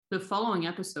The following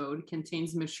episode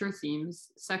contains mature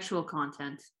themes, sexual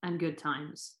content, and good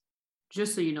times.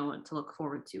 Just so you know what to look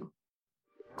forward to.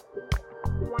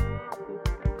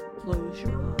 Close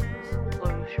your eyes.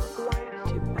 Close your eyes.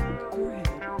 Tip back your head.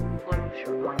 Close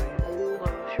your eyes.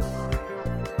 Close your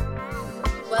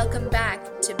eyes. Welcome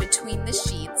back to Between the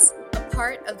Sheets, a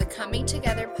part of the Coming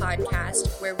Together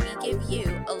podcast where we give you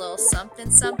a little something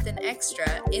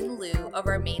extra in lieu of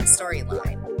our main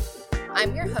storyline.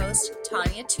 I'm your host,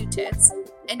 Tanya Two Tits,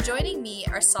 and joining me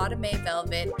are Sodomay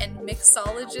Velvet and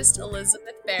mixologist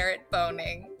Elizabeth Barrett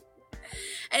Boning.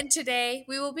 And today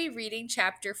we will be reading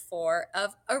chapter 4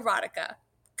 of Erotica,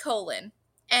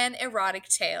 an erotic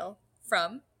tale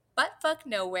from buttfuck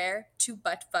nowhere to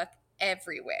buttfuck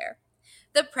everywhere,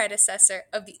 the predecessor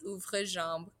of the Ouvre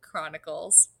Jambe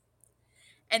Chronicles.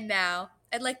 And now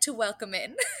I'd like to welcome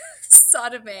in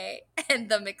Sodomay and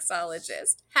the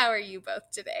mixologist. How are you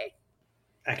both today?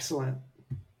 Excellent.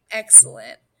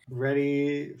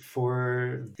 Ready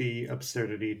for the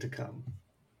absurdity to come.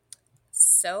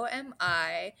 So am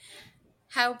I.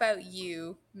 How about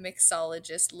you,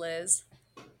 mixologist Liz?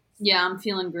 Yeah, I'm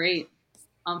feeling great.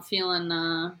 I'm feeling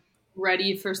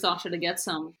ready for Sasha to get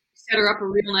some. Set her up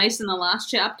real nice in the last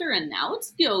chapter, and now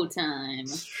it's go time.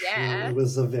 Yeah. It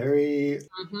was It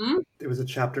was a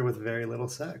chapter with very little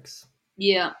sex.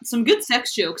 Yeah, some good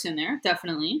sex jokes in there,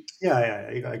 definitely.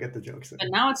 Yeah, you gotta get the jokes in. But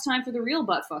now it's time for the real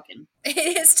butt fucking.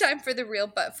 It is time for the real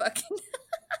butt fucking.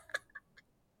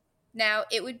 Now,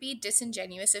 it would be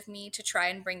disingenuous of me to try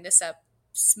and bring this up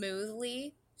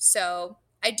smoothly, so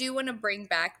I do want to bring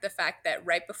back the fact that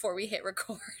right before we hit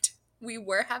record, we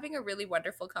were having a really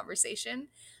wonderful conversation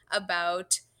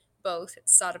about both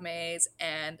Sodomay's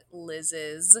and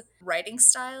Liz's writing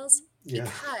styles,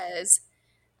 because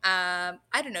I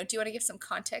don't know, do you want to give some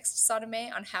context,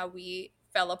 Sodomay, on how we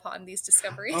fell upon these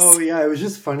discoveries? Oh yeah, it was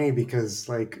just funny because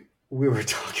like we were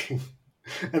talking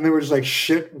and they were just like,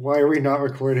 shit, why are we not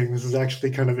recording? This is actually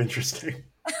kind of interesting.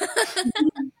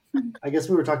 I guess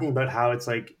we were talking about how it's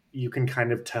like you can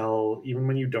kind of tell, even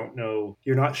when you don't know,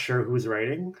 you're not sure who's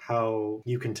writing, how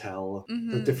you can tell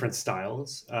the different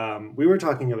styles. We were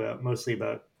talking mostly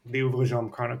about the Ouvre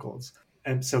Jambe Chronicles.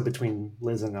 And so between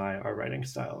Liz and I, our writing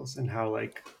styles, and how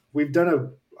like we've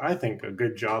done I think a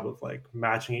good job of like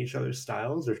matching each other's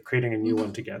styles or creating a new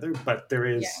one together, but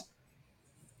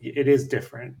it is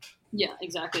different. Yeah,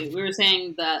 exactly. We were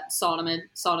saying that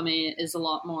Sodomy is a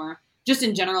lot more, just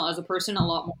in general as a person, a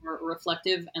lot more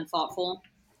reflective and thoughtful.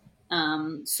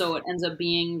 So it ends up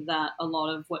being that a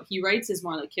lot of what he writes is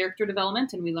more like character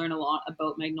development, and we learn a lot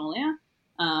about Magnolia.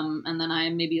 And then I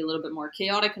am maybe a little bit more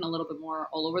chaotic and a little bit more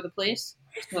all over the place.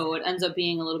 So it ends up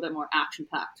being a little bit more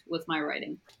action-packed with my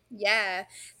writing. Yeah.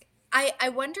 I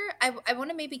wonder, I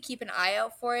want to maybe keep an eye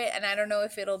out for it, and I don't know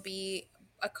if it'll be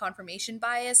a confirmation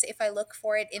bias if I look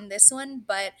for it in this one,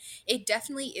 but it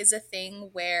definitely is a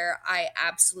thing where I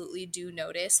absolutely do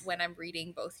notice when I'm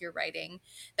reading both your writing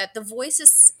that the voice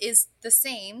is the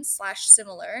same /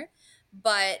 similar,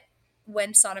 but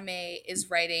when Sodomay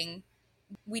is writing,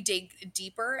 we dig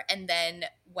deeper, and then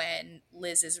when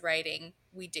Liz is writing,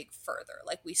 we dig further.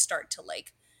 Like we start to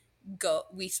like go,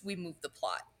 we move the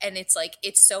plot, and it's like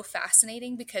it's so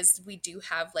fascinating because we do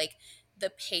have like the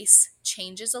pace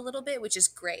changes a little bit, which is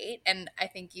great. And I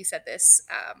think you said this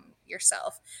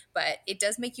yourself, but it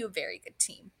does make you a very good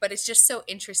team. But it's just so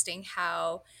interesting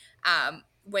how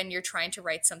when you're trying to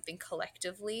write something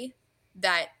collectively,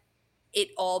 that it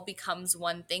all becomes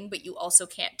one thing, but you also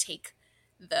can't take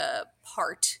the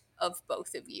part of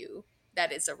both of you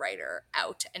that is a writer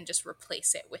out and just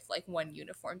replace it with like one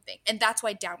uniform thing. And that's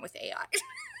why Down with AI.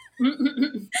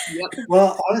 Yep.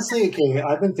 Well, honestly, okay,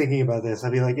 I've been thinking about this.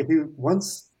 I'd be like,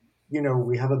 once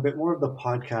we have a bit more of the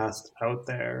podcast out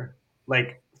there,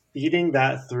 like feeding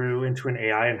that through into an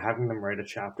AI and having them write a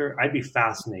chapter, I'd be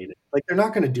fascinated. Like they're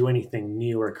not going to do anything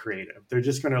new or creative. They're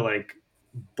just going to like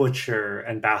butcher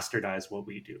and bastardize what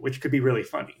we do, which could be really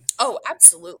funny. Oh,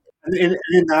 absolutely. And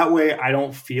in that way, I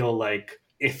don't feel like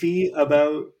iffy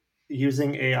about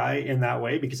using AI in that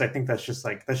way, because I think that's just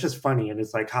funny. And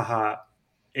it's like, haha,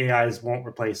 AIs won't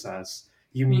replace us.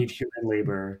 You need human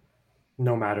labor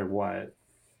no matter what.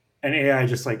 And AI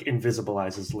just like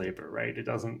invisibilizes labor, right? It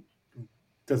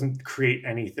doesn't create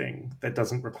anything that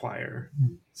doesn't require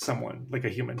someone like a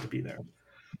human to be there.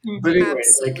 But anyway,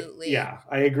 absolutely.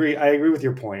 I agree with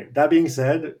your point. That being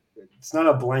said, it's not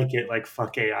a blanket like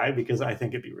fuck AI, because I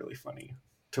think it'd be really funny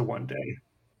to one day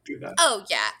do that. Oh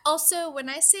yeah. Also, when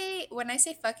I say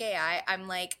fuck AI, I'm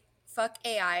like fuck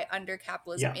AI under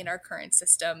capitalism in our current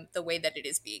system, the way that it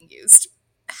is being used.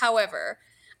 However,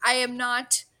 I am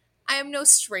no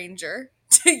stranger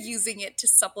to using it to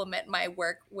supplement my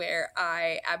work where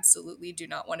I absolutely do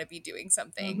not want to be doing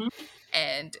something. Mm-hmm.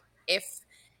 And if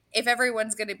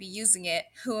everyone's going to be using it,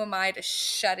 who am I to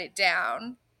shut it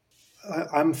down?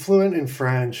 I'm fluent in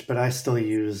French, but I still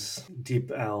use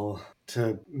Deep L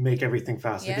to make everything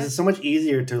faster because Yeah. it's so much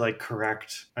easier to like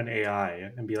correct an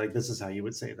AI and be like, this is how you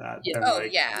would say that, Yeah. than Oh,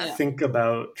 like yeah. Yeah. think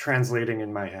about translating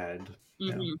in my head.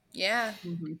 Yeah. Mm-hmm. Yeah.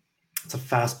 Mm-hmm. It's a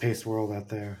fast paced world out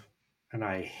there, and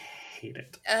I hate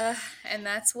it. And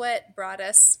that's what brought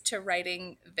us to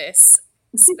writing this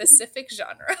specific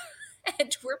genre.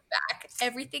 And we're back.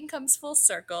 Everything comes full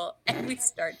circle, and we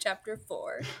start chapter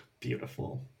 4.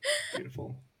 Beautiful.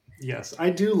 Beautiful. Yes, I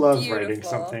do love writing Beautiful.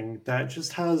 something that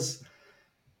just has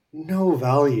no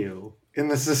value in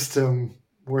the system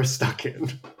we're stuck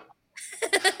in.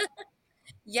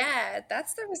 Yeah,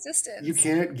 that's the You resistance.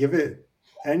 can't give it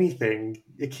anything.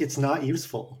 It's not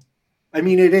useful. I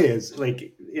mean, it is,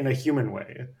 like, in a human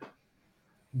way.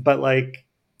 But, like,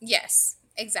 Yes,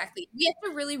 exactly. We have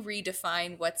to really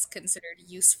redefine what's considered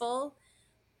useful,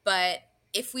 but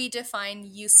if we define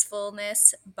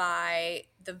usefulness by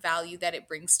the value that it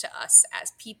brings to us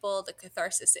as people, the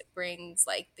catharsis it brings,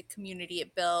 like the community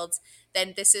it builds,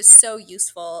 then this is so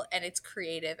useful and it's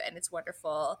creative and it's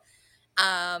wonderful.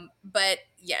 But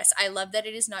yes, I love that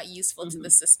it is not useful to Mm-hmm. the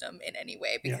system in any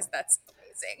way yeah. because that's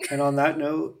amazing. And on that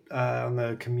note, on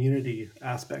the community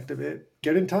aspect of it,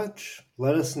 get in touch.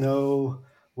 Let us know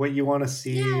what you want to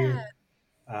see,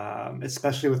 Yeah.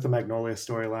 especially with the Magnolia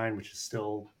storyline, which is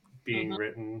still being Mm-hmm.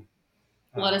 written.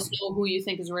 Let us Um, know who you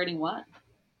think is writing what.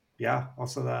 yeah,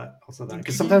 also that,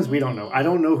 because sometimes we don't know. I Mhm.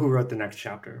 don't know who wrote the next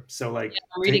chapter, so Yeah, like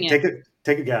I'm reading it.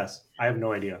 take a guess. I have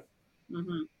no idea.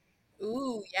 Mm-hmm.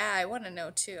 Ooh, yeah, I want to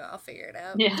know too. I'll figure it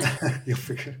out. Yeah. You'll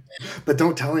figure, but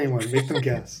don't tell anyone. Make them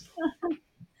guess.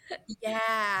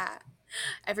 Yeah.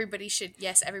 Everybody should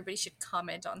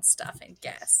comment on stuff and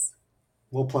guess.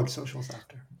 We'll plug socials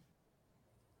after.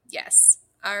 Yes.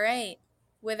 All right.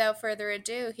 Without further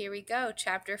ado, here we go.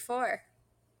 Chapter 4.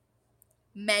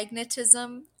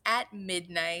 Magnetism at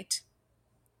Midnight.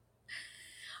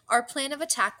 Our plan of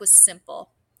attack was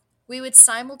simple. We would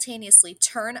simultaneously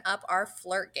turn up our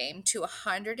flirt game to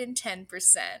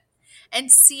 110%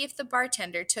 and see if the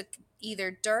bartender took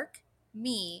either Dirk,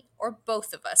 me, or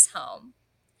both of us home.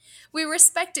 We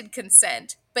respected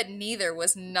consent, but neither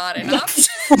was not an option.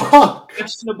 Fuck!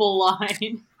 Questionable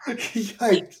line.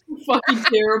 Yikes. Fucking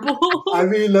terrible. I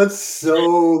mean, that's so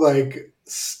like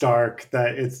stark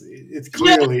that it's Yeah.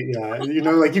 clearly, yeah, you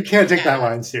know, like you can't take that Yeah.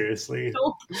 line seriously.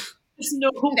 No, there's no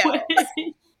No.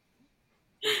 way.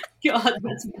 God,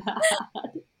 that's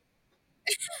bad.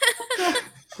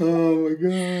 Oh my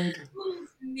god.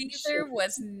 Neither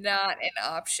was not an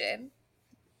option.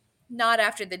 Not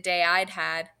after the day I'd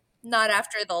had. Not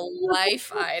after the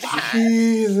life I'd had.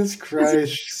 Jesus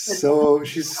Christ. She's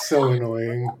so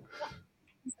annoying.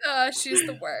 Oh, she's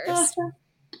the worst.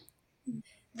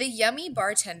 The yummy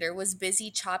bartender was busy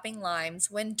chopping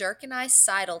limes when Dirk and I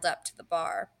sidled up to the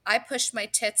bar. I pushed my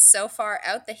tits so far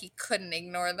out that he couldn't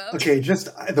ignore them. Okay, just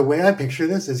the way I picture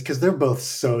this is because they're both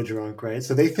so drunk, right?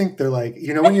 So they think they're like,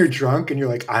 you know, when you're drunk and you're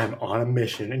like, I'm on a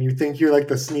mission, and you think you're like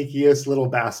the sneakiest little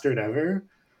bastard ever.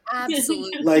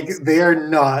 Absolutely. Like they are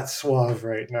not suave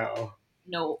right now.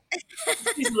 No.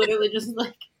 She's literally just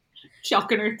like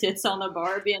chucking her tits on the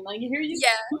bar, being like, here you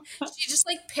Yeah. She just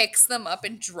like picks them up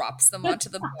and drops them onto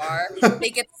the bar.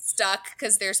 They get stuck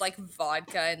because there's like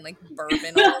vodka and like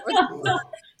bourbon all over them. go.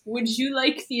 Would you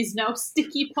like these now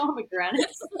sticky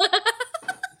pomegranates?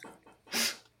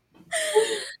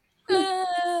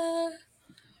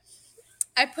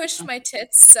 I pushed my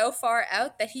tits so far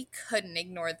out that he couldn't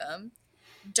ignore them.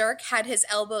 Dirk had his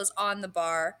elbows on the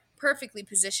bar, perfectly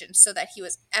positioned so that he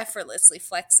was effortlessly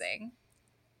flexing.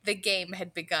 The game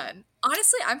had begun.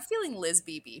 Honestly, I'm feeling Liz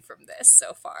BB from this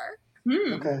so far.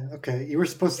 Okay. You were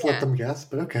supposed to let Yeah. them guess,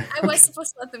 but okay. I was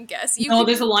supposed to let them guess. You No, can-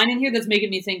 there's a line in here that's making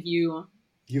me think you.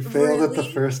 You failed at the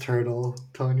Really? first hurdle,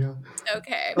 Tanya.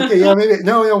 Okay. Okay, yeah, maybe.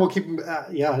 No, we'll keep.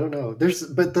 Yeah, I don't know.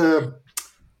 But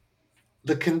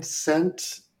the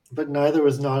consent, but neither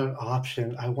was not an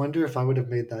option. I wonder if I would have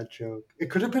made that joke. It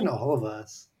could have been all of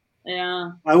us.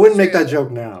 Yeah. I wouldn't make that True.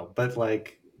 joke now, but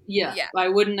like, Yeah. Yeah. I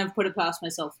wouldn't have put it past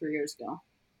myself 3 years ago.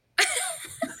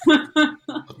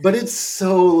 but it's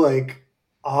so like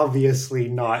obviously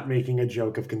not making a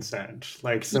joke of consent.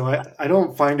 Like, so I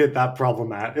don't find it that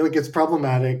problematic. Like, it's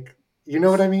problematic. You know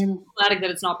what I mean? Problematic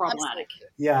that it's not problematic.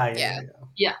 Yeah.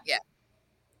 Yeah.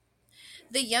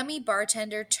 The yummy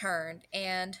bartender turned,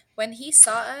 and when he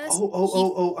saw us,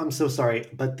 Oh, I'm so sorry.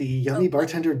 But the yummy Oh, what?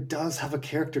 bartender does have a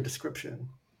character description.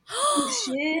 Oh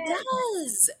shit! It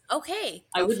does. Okay,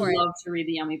 I go would for it. love to read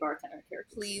the Yummy Bartender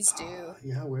characters. Please do.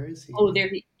 Yeah, where is Oh, he? there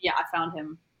he. Yeah, I found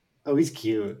him. Oh, he's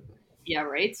cute. Yeah,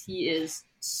 right. He is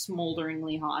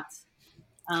smolderingly hot.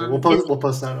 Okay, His we'll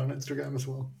post that on Instagram as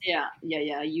well. yeah.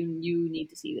 You need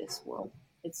to see this world.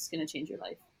 It's gonna change your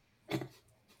life.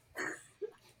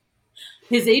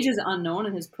 His age is unknown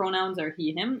and his pronouns are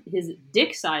he, him. His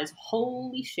dick size,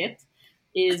 holy shit,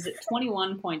 is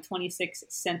 21.26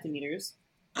 centimeters.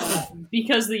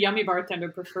 Because the Yummy Bartender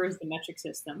prefers the metric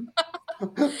system. I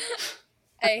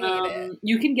hate it.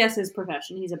 You can guess his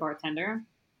profession. He's a bartender.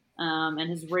 And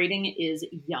his rating is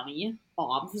yummy.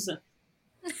 Obvs.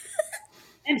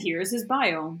 And here's his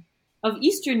bio. Of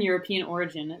Eastern European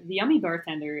origin, the Yummy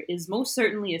Bartender is most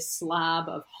certainly a slab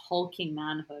of hulking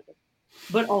manhood,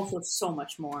 but also so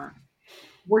much more.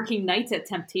 Working nights at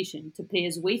Temptation to pay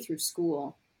his way through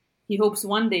school, he hopes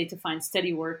one day to find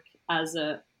steady work as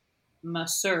a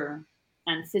masseur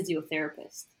and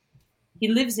physiotherapist. He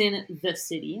lives in the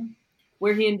city,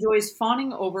 where he enjoys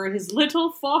fawning over his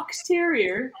little fox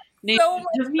terrier named So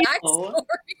much Jamilo.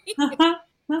 backstory.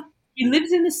 He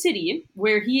lives in the city,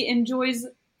 where he enjoys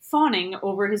fawning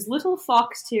over his little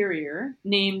fox terrier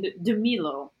named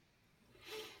Demilo.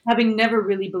 Having never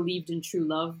really believed in true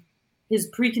love, his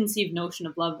preconceived notion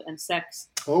of love and sex.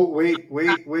 Oh,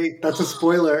 wait. That's a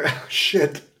spoiler.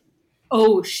 Shit.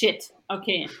 Oh shit.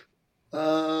 Okay.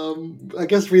 I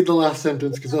guess read the last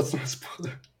sentence because that's not a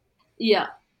spoiler. Yeah.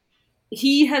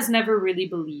 He has never really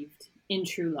believed in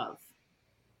true love.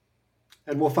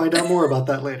 And we'll find out more about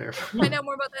that later. Find out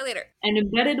more about that later. And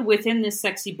embedded within this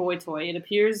sexy boy toy, it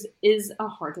appears, is a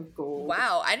heart of gold.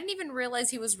 Wow, I didn't even realize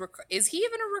he was. Is he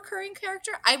even a recurring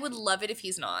character? I would love it if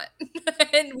he's not.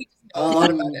 And we just know a lot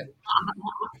about him.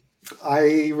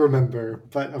 I remember,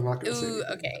 but I'm not going to say Ooh,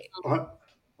 anything. okay.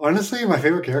 Honestly, my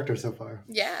favorite character so far.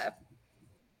 Yeah,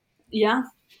 Yeah.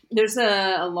 There's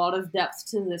a lot of depth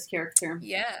to this character.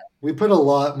 yeah. We put a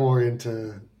lot more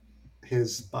into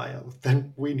his bio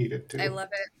than we needed to. I love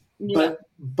it. Yeah.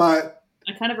 But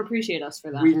I kind of appreciate us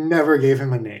for that. we never gave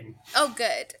him a name. Oh,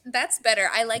 good. That's better.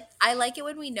 I like it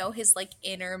when we know his like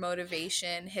inner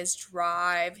motivation, his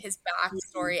drive, his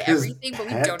backstory, His everything, but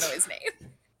we pet. don't know his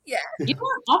name. Yeah. You know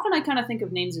what? Often I kind of think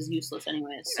of names as useless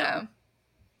anyways. So. Yeah.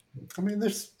 I mean,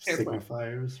 there's Fair play.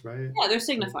 signifiers, right? Yeah, they're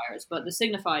signifiers, but the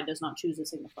signified does not choose a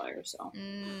signifier, so.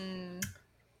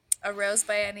 A rose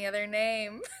by any other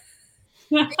name.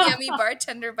 A yummy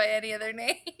bartender by any other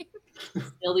name.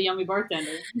 Still the Yummy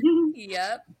Bartender.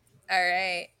 Yep. All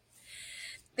right.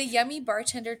 The yummy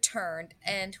bartender turned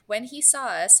and, when he saw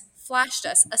us, flashed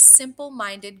us a simple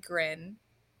minded grin.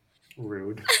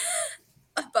 Rude.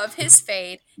 Above his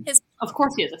fade, Of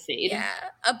course he has a fade.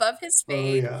 above his Oh,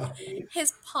 fade, yeah.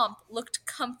 his pump looked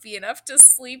comfy enough to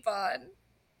sleep on.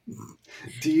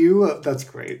 Do you, that's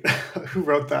great. Who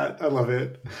wrote that? I love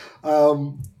it.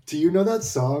 Do you know that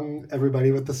song,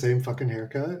 Everybody with the Same Fucking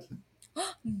Haircut?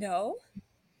 No,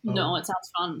 No, it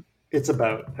sounds fun. It's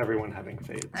about everyone having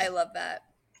fades. I love that.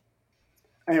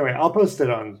 Anyway, I'll post it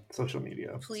on social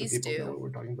media Please so people do. know what we're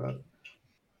talking about.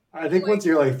 I think Oh my once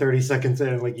you're like 30 seconds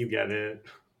in, like you get it.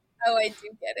 Oh, I do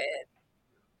get it.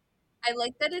 I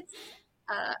like that it's.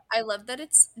 I love that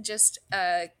it's just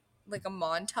like a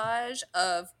montage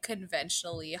of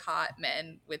conventionally hot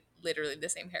men with literally the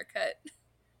same haircut.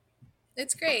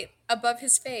 It's great. Above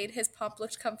his fade, his pump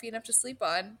looked comfy enough to sleep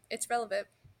on. It's relevant.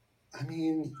 I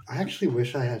mean, I actually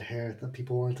wish I had hair that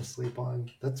people wanted to sleep on.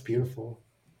 That's beautiful.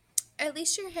 At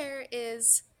least your hair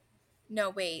is. No,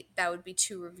 wait, that would be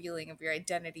too revealing of your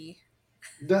identity.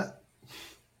 That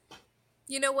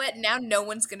You know what? Now no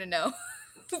one's gonna know.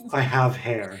 I have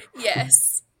hair.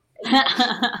 Yes.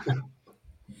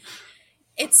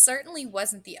 It certainly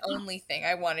wasn't the only thing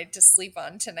I wanted to sleep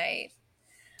on tonight.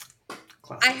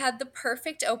 Classic. I had the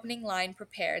perfect opening line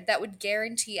prepared that would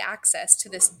guarantee access to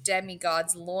this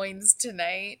demigod's loins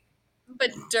tonight.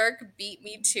 But Dirk beat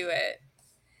me to it.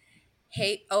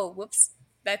 Hey, oh, whoops.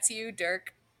 That's you,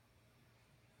 Dirk.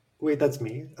 Wait, that's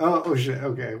me. Oh shit.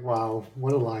 Okay. Wow.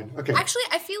 What a line. Okay. Actually,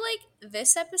 I feel like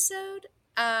this episode,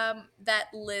 that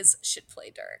Liz should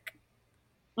play Dirk.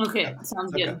 Okay,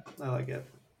 sounds good. Okay. I like it.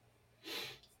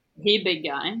 Hey, big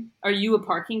guy, are you a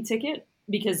parking ticket?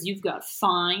 Because you've got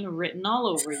fine written all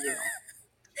over you.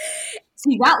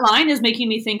 See, that line is making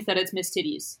me think that it's Miss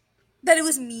Titties. That it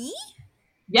was me?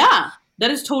 Yeah,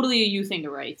 that is totally a you thing to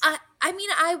write. I mean,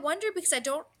 I wonder because I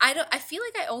feel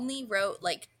like I only wrote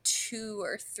like 2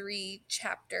 or 3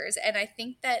 chapters, and I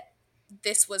think that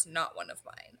this was not one of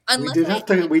mine. Unless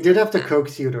we did have to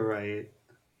coax you to write.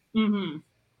 Mm-hmm.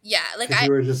 Yeah, like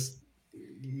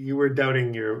You were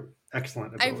doubting your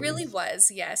excellent I abilities. really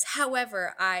was, yes.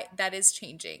 However, that is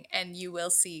changing, and you will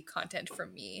see content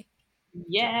from me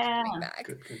Yeah. coming back.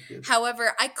 Good.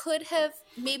 However, I could have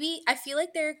maybe I feel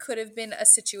like there could have been a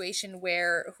situation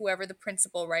where whoever the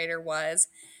principal writer was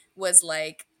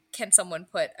like, can someone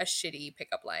put a shitty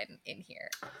pickup line in here?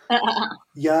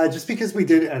 Yeah, just because we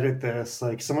did edit this,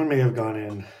 like someone may have gone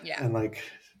in Yeah. and like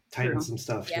tightened True. some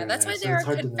stuff Yeah, here and that's there. why So there it's are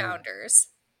hard to know. confounders.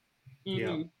 Yeah.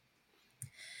 Mhm.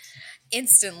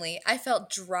 Instantly, I felt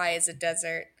dry as a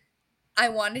desert. I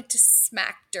wanted to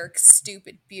smack Dirk's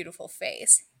stupid, beautiful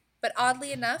face. But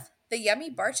oddly enough, the yummy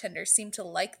bartender seemed to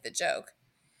like the joke.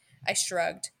 I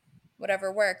shrugged.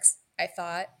 Whatever works, I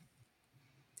thought.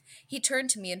 He turned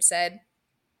to me and said,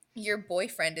 "Your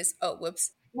boyfriend is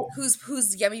whoops. Well,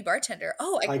 Who's yummy bartender?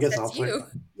 Oh, I I guess guess I'll that's play you."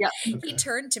 that. yeah. He Okay.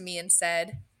 turned to me and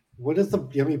said, What does the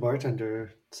yummy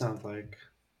bartender sound like?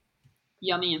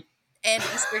 Yummy. and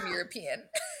Eastern European.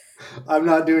 I'm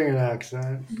not doing an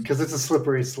accent because it's a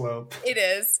slippery slope. It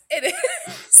is. It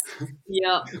is.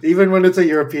 Yeah. Even when it's a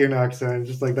European accent,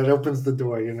 just like that opens the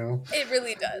door, you know? It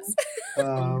really does.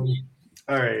 All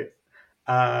right.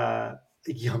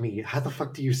 Yummy. How the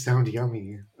fuck do you sound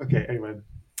yummy? Okay, anyway.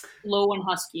 Low and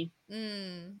husky.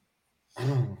 Mm,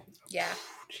 Mm, yeah.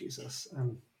 Jesus.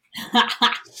 I'm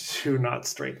too not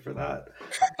straight for that.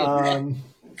 Good. Um,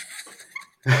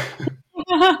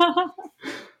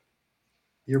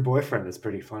 your boyfriend is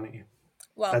pretty funny.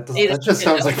 Well, Hey, That that's just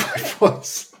good. sounds like my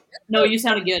voice. No, you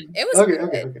sounded good. it was Okay, good.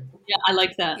 okay. Yeah, I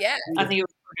like that. Yeah. I think it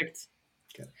was perfect.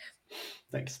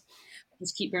 Thanks.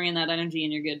 Just keep bringing that energy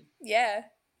and you're good. Yeah.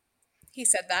 He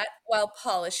said that while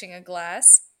polishing a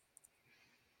glass.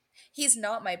 He's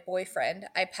not my boyfriend,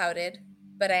 I pouted,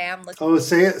 but I am looking. Oh,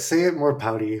 say it more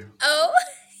pouty. Oh,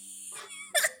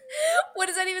 what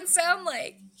does that even sound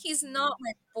like? He's not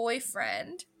my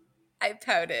boyfriend, I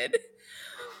pouted,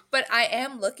 but I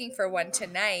am looking for one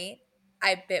tonight.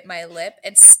 I bit my lip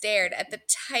and stared at the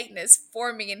tightness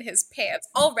forming in his pants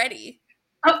already.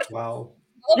 Wow.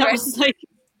 That Already. was like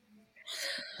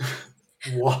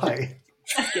Why?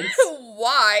 seconds.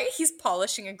 Why? He's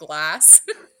polishing a glass.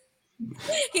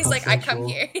 He's How like, I come sensual.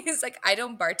 here. He's like, I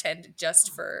don't bartend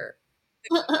just for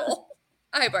the people.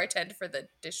 I bartend for the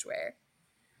dishware.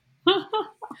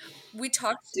 We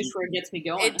talked. Dishware gets me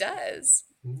going. It does.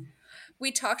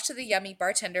 We talked to the yummy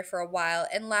bartender for a while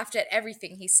and laughed at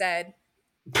everything he said.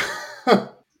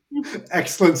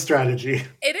 Excellent strategy.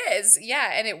 It is,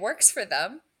 yeah, and it works for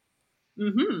them.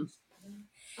 Mm-hmm.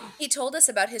 He told us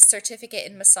about his certificate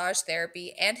in massage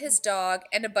therapy and his dog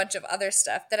and a bunch of other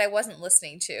stuff that I wasn't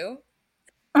listening to.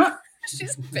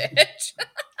 She's a bitch.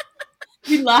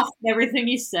 He laughed at everything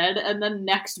he said, and then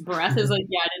next breath is like,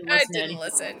 yeah, I didn't I listen to didn't anything.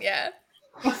 listen, yeah.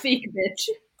 A fake bitch.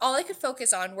 All I could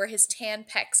focus on were his tan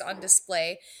pecs on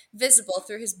display, visible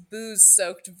through his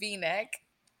booze-soaked V-neck.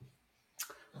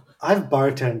 I've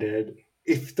bartended.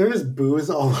 If there's booze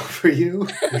all over you,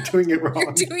 you're doing it wrong.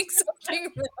 You're doing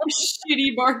something wrong.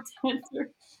 Shitty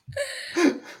bartender.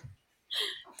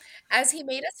 As he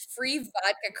made us free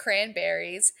vodka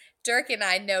cranberries, Dirk and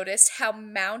I noticed how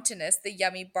mountainous the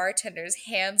yummy bartender's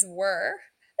hands were,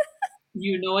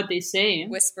 You know what they say.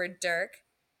 whispered Dirk.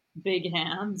 Big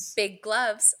hands. Big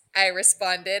gloves, I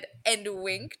responded and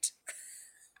winked.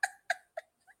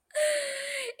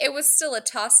 It was still a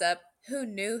toss-up. Who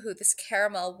knew who this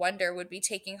caramel wonder would be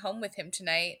taking home with him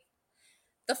tonight?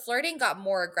 The flirting got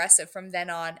more aggressive from then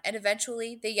on, and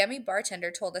eventually the yummy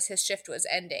bartender told us his shift was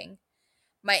ending.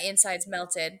 My insides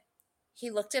melted. He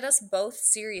looked at us both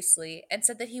seriously and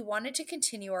said that he wanted to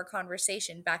continue our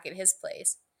conversation back at his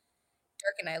place.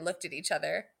 Dirk and I looked at each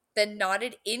other, then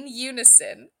nodded in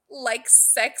unison, like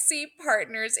sexy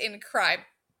partners in crime.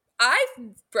 I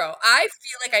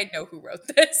feel like I know who wrote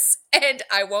this, and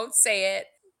I won't say it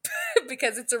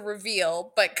because it's a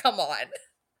reveal, but come on.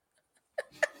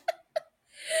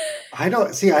 I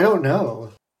don't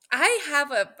know.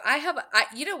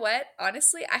 You know what?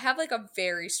 Honestly, I have like a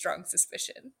very strong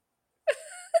suspicion.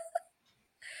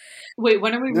 Wait,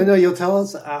 when are we? No, you'll tell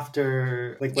us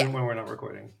after, like Yeah. when we're not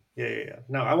recording. Yeah.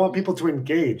 No, I want people to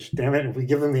engage. Damn it! If we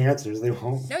give them the answers, they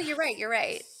won't. No, you're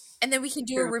right. And then we can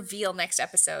do a reveal next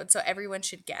episode, so everyone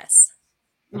should guess.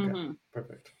 Okay, Mhm.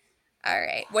 perfect. All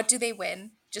right. What do they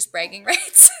win? Just bragging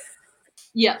rights?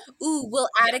 Yeah. Ooh, we'll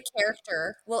add a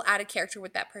character. We'll add a character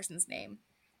with that person's name.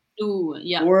 Ooh,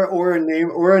 yeah. Or a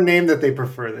name that they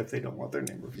prefer if they don't want their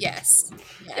name revealed. Yes.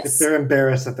 If they're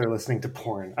embarrassed that they're listening to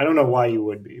porn, I don't know why you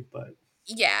would be, but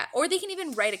Yeah. Or they can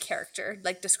even write a character,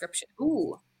 like description.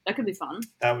 Ooh, that could be fun.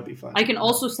 that would be fun. I can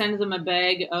also send them a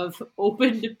bag of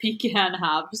opened pecan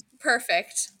halves.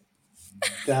 Perfect.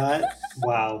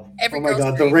 Wow. Every Oh my girl's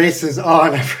god, the dream. race is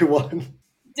on, everyone.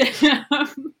 Damn.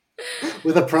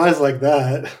 With a prize like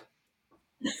that.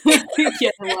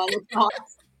 Get a lot of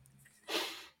thoughts.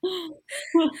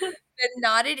 They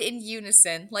nodded in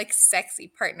unison like sexy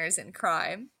partners in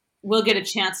crime. We'll get a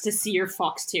chance to see your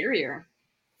fox terrier.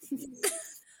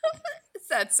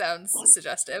 That sounds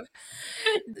suggestive.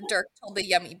 Dirk told the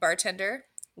yummy bartender.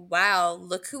 Wow,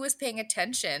 look who was paying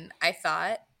attention, I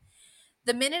thought.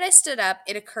 The minute I stood up,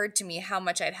 it occurred to me how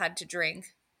much I'd had to drink.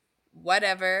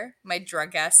 Whatever, my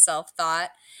drunk ass self thought.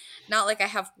 Not like I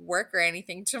have work or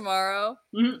anything tomorrow.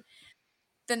 Mhm.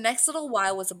 The next little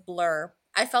while was a blur.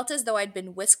 I felt as though I'd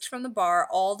been whisked from the bar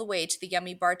all the way to the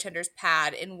yummy bartender's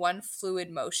pad in one fluid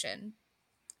motion.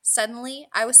 Suddenly,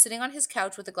 I was sitting on his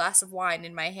couch with a glass of wine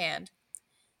in my hand.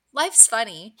 Life's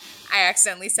funny, I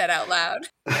accidentally said out loud.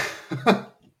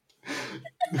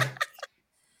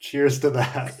 Cheers to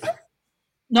that.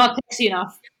 Not sexy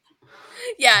enough.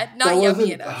 Yeah, not That yummy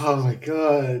wasn't. enough. Oh my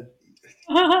god.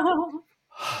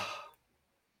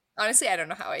 Honestly, I don't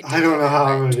know how I did I don't know how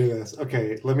I'm but gonna do this.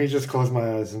 Okay, let me just close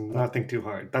my eyes and not think too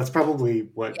hard. That's probably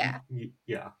what. Yeah.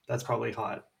 Yeah, that's probably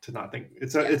hot to not think.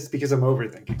 It's Yeah. it's because I'm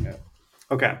overthinking it.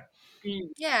 Okay.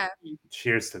 Yeah.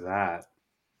 Cheers to that.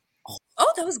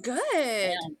 Oh, that was good.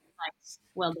 Yeah, nice.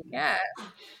 Well done. Yeah.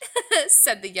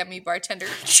 Said the yummy bartender,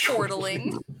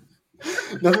 chortling.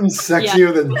 Nothing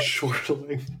sexier than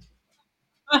chortling.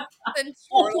 Then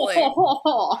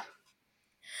chortling.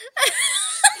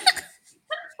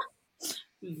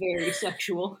 Very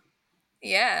sexual.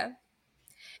 Yeah.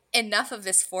 Enough of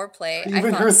this foreplay. I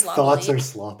Even thought her sloppily. thoughts are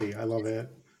sloppy. I love it.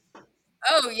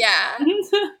 Oh, yeah.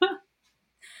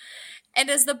 And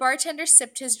as the bartender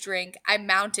sipped his drink, I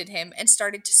mounted him and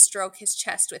started to stroke his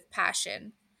chest with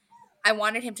passion. I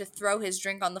wanted him to throw his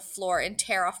drink on the floor and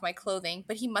tear off my clothing,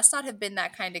 but he must not have been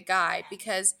that kind of guy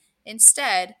because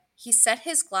instead, he set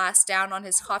his glass down on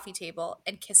his coffee table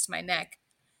and kissed my neck.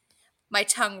 My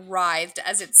tongue writhed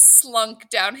as it slunk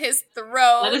down his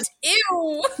throat. That is-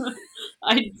 Ew!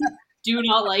 I do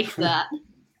not like that.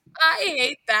 I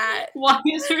hate that. Why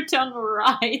is her tongue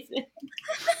writhing?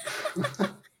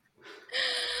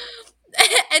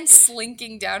 And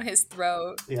slinking down his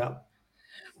throat. Yeah.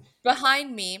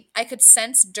 Behind me, I could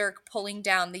sense Dirk pulling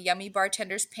down the yummy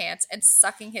bartender's pants and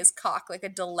sucking his cock like a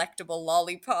delectable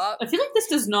lollipop. I feel like this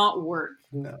does not work.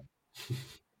 No.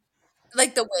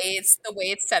 Like the way it's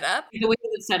set up. The way that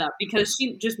it's set up, because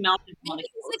she just mounted him on Maybe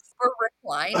the it's like for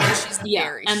recline and she's Yeah,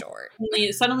 very and- short.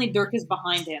 Suddenly Dirk is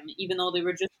behind him, even though they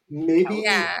were just Maybe.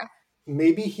 Yeah.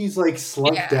 Maybe he's like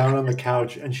slumped Yeah. down on the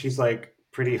couch and she's like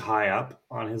pretty high up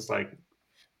on his like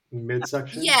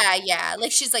midsection. Yeah.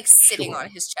 Like she's like sitting Sure. on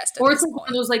his chest at or this it's like one point.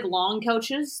 of those like long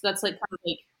couches that's like kind of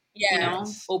like Yeah. you know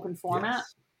Yes. open format.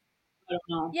 Yes. I don't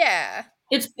know. Yeah.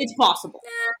 It's possible.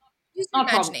 Use your Not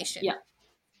probable. imagination. Yeah.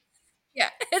 Yeah,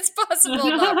 it's possible,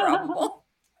 not probable.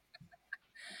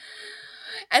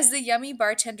 As the yummy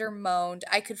bartender moaned,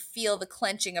 I could feel the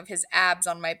clenching of his abs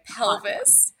on my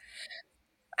pelvis.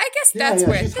 I guess that's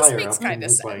where she's this higher makes up in kind of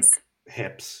his, sense. like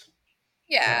hips.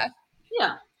 Yeah,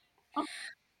 Yeah.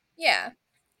 yeah.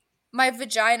 My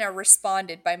vagina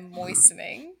responded by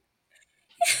moistening.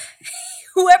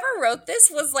 Whoever wrote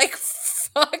this was like,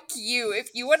 fuck you. If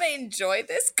you want to enjoy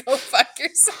this, go fuck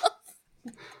yourself.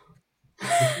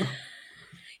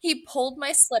 He pulled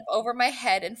my slip over my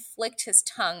head and flicked his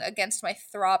tongue against my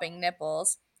throbbing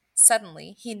nipples.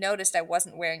 Suddenly, he noticed I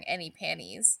wasn't wearing any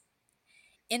panties.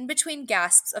 In between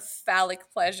gasps of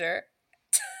phallic pleasure,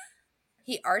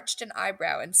 he arched an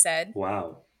eyebrow and said,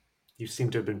 Wow. You seem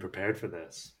to have been prepared for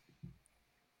this.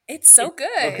 "It's so good."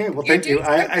 Okay, well, You're thank you. doing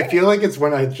so I good. feel like it's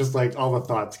when I just like all the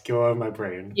thoughts go out of my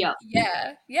brain. Yeah.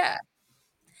 Yeah.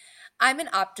 I'm an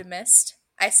optimist,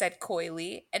 I said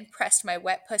coyly and pressed my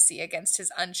wet pussy against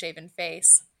his unshaven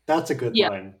face. That's a good Yeah.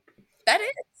 line. That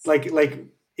is. Like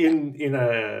in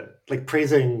a like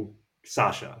praising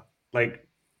Sasha. Like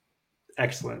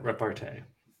excellent repartee.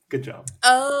 Good job.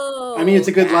 Oh. I mean, it's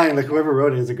a good yeah. line. Like whoever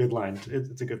wrote it is a good line.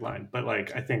 It's a good line. But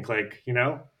like I think like,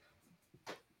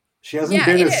 she hasn't Yeah,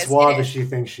 been it as is, suave it as is. she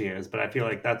thinks she is, but I feel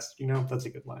like that's a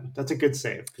good line. That's a good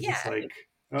save. 'Cause it's Yeah, like,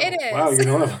 oh, it wow, is. you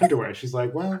don't have underwear. She's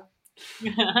like, well,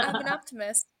 I'm an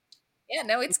optimist. Yeah,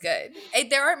 no, it's good.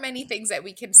 There aren't many things that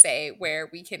we can say where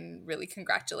we can really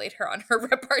congratulate her on her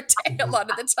repartee a lot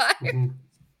of the time. mhm.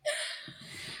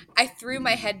 I threw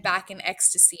my head back in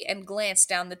ecstasy and glanced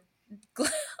down the.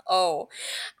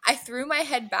 I threw my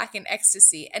head back in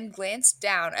ecstasy and glanced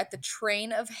down at the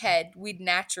train of head we'd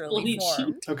naturally Holy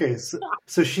formed. Okay,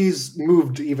 so she's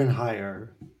moved even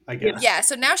higher, I guess. Yeah,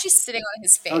 so now she's sitting on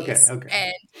his face Okay.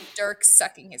 and Dirk's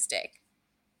sucking his dick.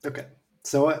 Okay.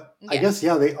 So I Yeah. guess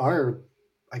they are.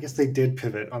 I guess they did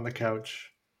pivot on the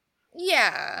couch.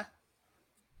 Yeah,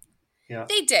 Yeah.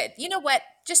 they did. You know what?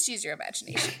 Just use your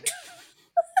imagination.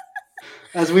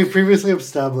 As we previously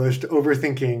established,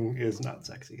 overthinking is not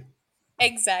sexy.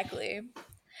 Exactly.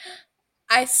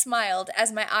 I smiled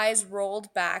as my eyes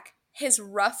rolled back. His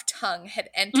rough tongue had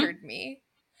entered me.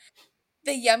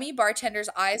 The yummy bartender's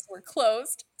eyes were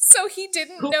closed, so he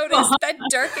didn't notice that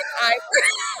Dirk and I were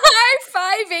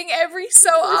high-fiving every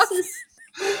so This often. is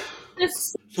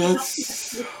this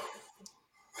That's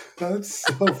that's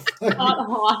so funny. not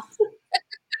hot.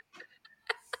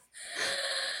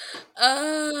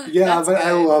 Yeah, That's but I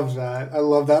good. love that. I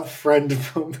love that friend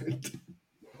moment.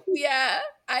 Yeah,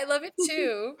 I love it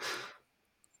too.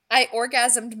 I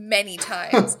orgasmed many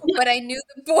times, but I knew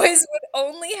the boys would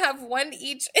only have one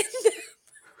each in them,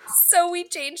 so we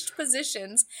changed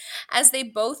positions as they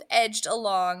both edged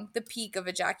along the peak of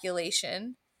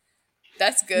ejaculation.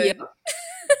 That's Yeah. good.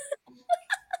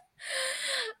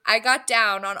 I got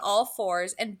down on all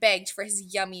fours and begged for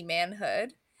his yummy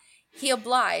manhood. He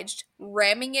obliged,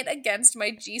 ramming it against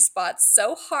my G spot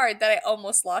so hard that I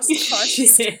almost lost Shit.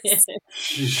 consciousness.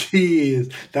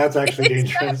 Jeez, that's actually Is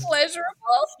that dangerous.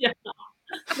 pleasurable? Yeah.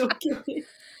 Okay.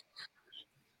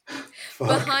 Fuck.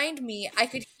 Behind me, I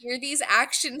could hear these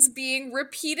actions being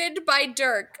repeated by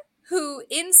Dirk, who,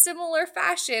 in similar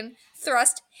fashion,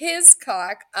 thrust his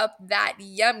cock up that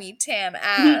yummy tan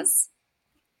ass.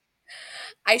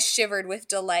 I shivered with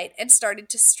delight and started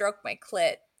to stroke my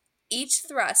clit. Each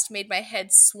thrust made my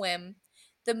head swim.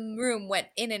 The room went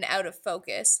in and out of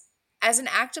focus. As an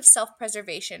act of self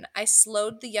preservation, I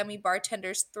slowed the yummy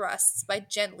bartender's thrusts by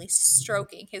gently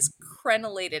stroking his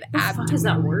crenellated What the fuck is that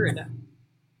abdomen. word?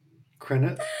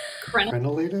 Crenel.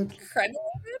 Crenellated? Crenellated?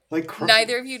 Like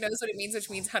Neither of you knows what it means, which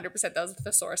means 100% that was a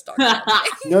thesaurus dog sound.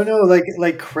 no,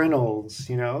 like crenels,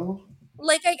 you know?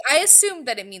 Like, I assumed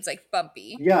that it means like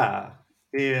bumpy. Yeah.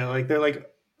 Yeah, like they're like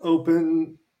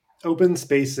open open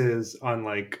spaces on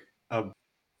like a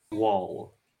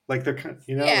wall. Like they're kind,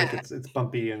 you know, like Yeah, it's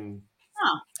bumpy and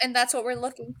Huh. and that's what we're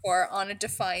looking for on a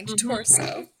defined Mhm.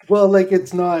 torso. well, like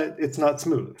it's not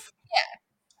smooth.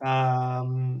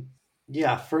 Um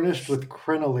yeah, furnished with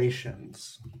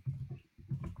crenellations.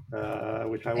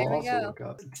 Which I will There we also go. look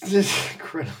up.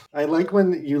 I like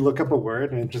when you look up a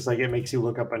word and it just like it makes you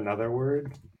look up another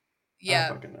word. I don't Yeah.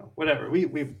 fucking know. Whatever. We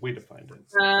defined it.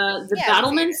 The Yeah, we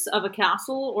battlements of a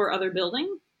castle or other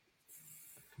building.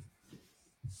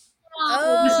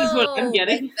 This is what I'm Oh, like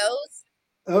getting. those?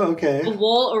 Oh, okay. A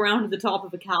wall around the top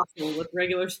of a castle with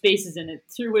regular spaces in it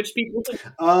through which people can.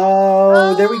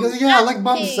 Oh, there we go. Oh, Yeah, that like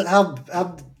bumps. thing.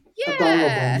 Abdominal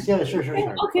Yeah. bumps. Yeah, sure. Okay,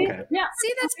 Okay. yeah,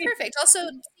 See, that's okay. perfect. Also,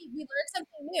 see, we learned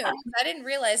something new because I didn't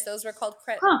realize those were called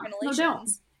Huh, no doubt.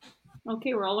 crenellations.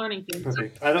 Okay, we're all learning things.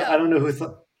 Perfect. There you I go. don't know who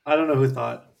thought. I don't know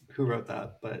who wrote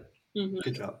that, but Hmm.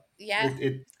 good job. Yeah,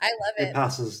 It I love it it.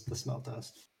 passes the smell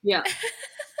test. Yeah.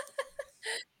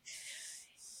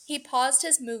 He paused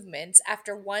his movements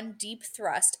after one deep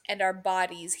thrust, and our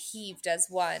bodies heaved as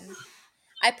one.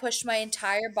 I pushed my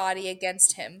entire body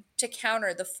against him to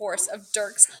counter the force of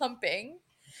Dirk's humping.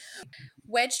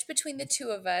 Wedged between the two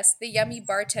of us, the yummy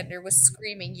bartender was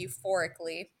screaming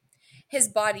euphorically. His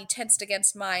body tensed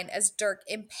against mine as Dirk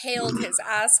impaled his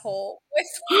asshole with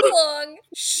long,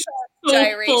 sharp So full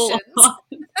gyrations. on.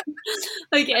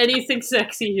 Like anything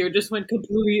sexy here just went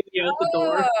completely out the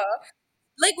door. Oh,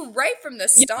 like right from the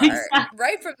Yeah, start. exactly.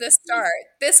 Right from the start.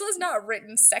 This was not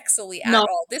written sexily at No.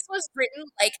 all. This was written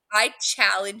like, I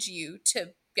challenge you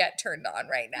to get turned on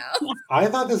right now. I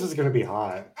thought this was gonna be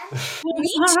hot.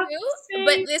 Me too.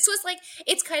 But Same. this was like,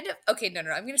 it's kind of okay. No.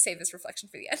 I'm going to save this reflection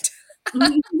for the end.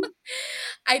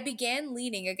 I began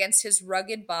leaning against his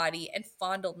rugged body and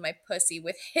fondled my pussy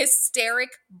with hysteric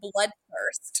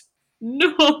bloodthirst.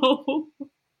 No.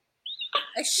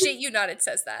 I shit you not, it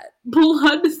says that.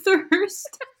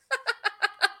 Bloodthirst.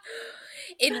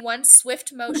 In one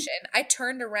swift motion, I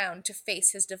turned around to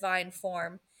face his divine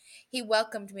form. He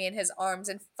welcomed me in his arms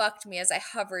and fucked me as I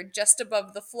hovered just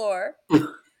above the floor.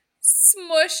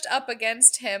 Smushed up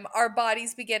against him, our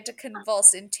bodies began to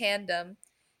convulse in tandem.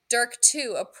 Dirk,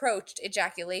 too, approached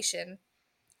ejaculation.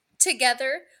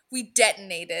 Together, we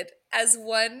detonated as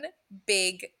one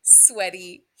big,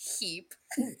 sweaty heap.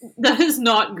 That is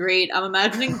not great. I'm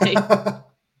imagining like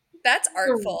That's a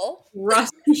artful.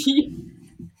 rusty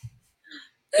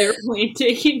airplane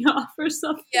taking off or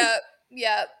something.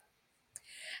 Yep.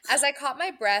 As I caught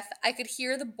my breath, I could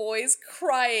hear the boys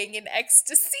crying in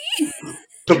ecstasy.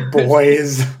 The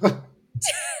boys.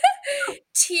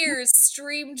 Tears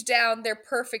streamed down their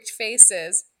perfect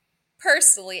faces.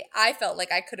 Personally, I felt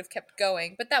like I could have kept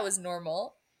going, but that was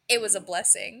normal. It was a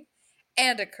blessing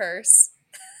and a curse.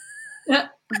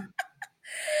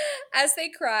 As they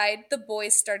cried, the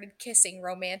boys started kissing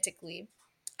romantically.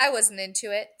 I wasn't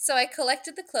into it, so I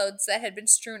collected the clothes that had been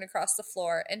strewn across the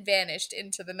floor and vanished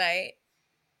into the night.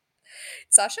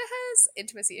 Sasha has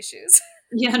intimacy issues.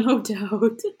 Yeah, no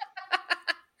doubt.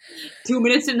 2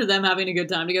 minutes into them having a good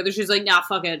time together, she's like, "Nah,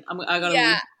 fuck it, I gotta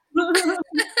Yeah. leave."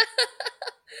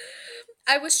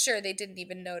 I was sure they didn't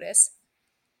even notice.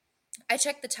 I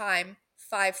checked the time,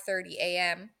 5:30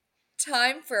 a.m.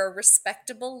 Time for a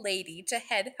respectable lady to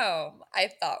head home, I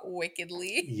thought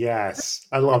wickedly. Yes,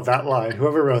 I love that line.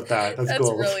 Whoever wrote that, that's That's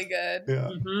gold. really good.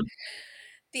 Yeah. Mhm.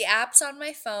 The apps on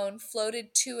my phone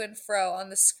floated to and fro on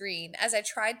the screen as I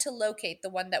tried to locate the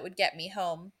one that would get me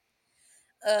home.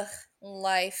 Ugh,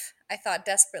 life, I thought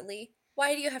desperately.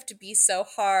 Why do you have to be so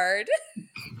hard?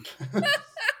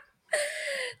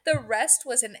 The rest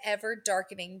was an ever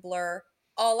darkening blur.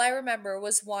 All I remember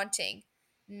was wanting,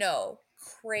 no,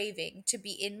 craving to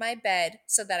be in my bed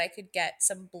so that I could get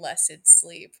some blessed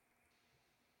sleep.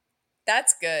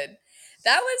 That's good.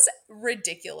 That was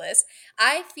ridiculous.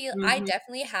 I feel I Mhm.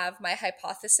 definitely have my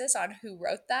hypothesis on who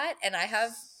wrote that, and I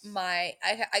have I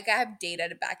have data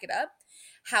to back it up.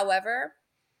 However,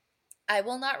 I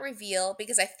will not reveal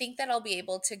because I think that I'll be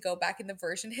able to go back in the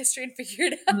version history and figure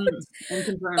it out. And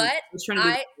confirmed. But I was trying to do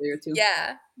that I, earlier too.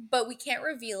 yeah, but we can't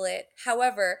reveal it.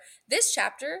 However, this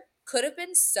chapter could have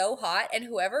been so hot, and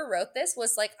whoever wrote this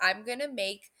was like, I'm gonna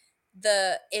make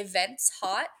the events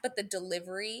hot, but the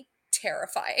delivery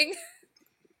terrifying.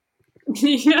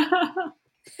 Yeah.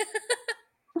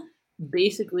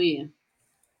 Basically,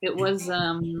 it was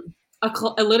a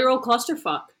literal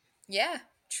clusterfuck. Yeah,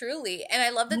 truly. And I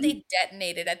love that they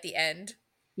detonated at the end.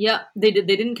 Yeah, they did.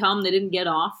 They didn't come. They didn't get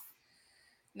off.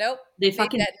 Nope, They they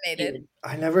fucking detonated. did.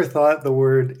 I never thought the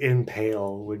word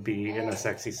impale would be in a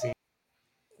sexy scene.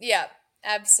 Yeah,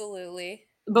 absolutely.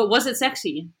 But was it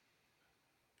sexy?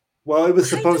 Well, it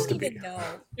was I supposed don't to be. even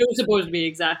know. It was supposed to be,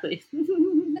 exactly.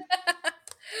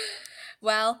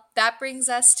 Well, that brings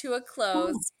us to a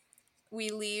close. We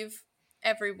leave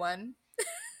everyone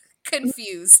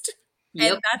confused. And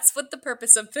Yep. that's what the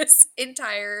purpose of this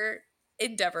entire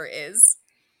endeavor is.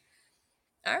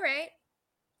 All right.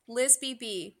 Liz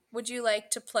BB, would you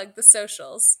like to plug the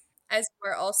socials as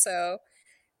we're also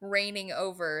reigning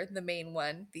over the main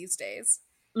one these days?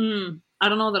 I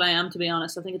don't know that I am, to be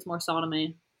honest. I think it's more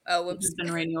sodomy. Oh, It's whoops. just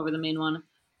been reigning over the main one.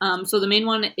 So the main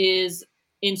one is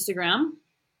Instagram.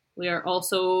 We are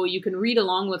also, you can read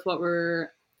along with what we're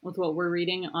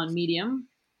reading on Medium.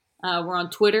 We're on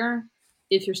Twitter.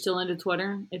 If you're still into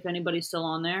Twitter, if anybody's still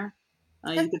on there,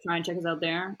 you could try and check us out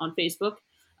there on Facebook.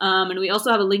 And we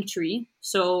also have a link tree.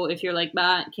 So if you're like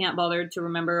that, can't bother to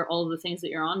remember all of the things that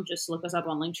you're on, just look us up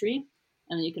on Linktree,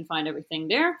 and then you can find everything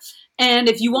there. And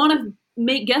if you want to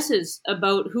make guesses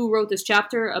about who wrote this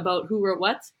chapter, about who wrote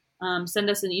what, send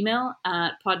us an email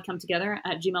at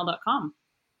podcometogether@gmail.com.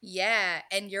 Yeah,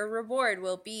 and your reward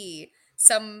will be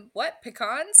some what?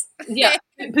 Pecans? Yeah,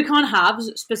 pecan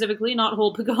halves specifically, not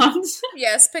whole pecans.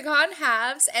 Yes, pecan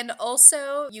halves, and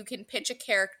also you can pitch a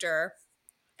character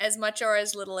as much or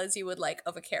as little as you would like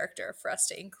of a character for us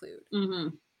to include.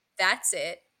 Mm-hmm. That's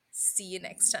it. See you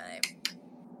next time.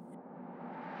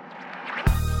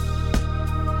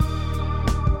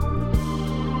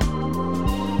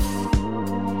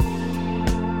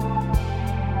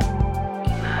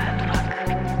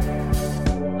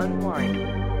 Unwind.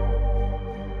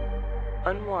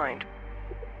 Unwind.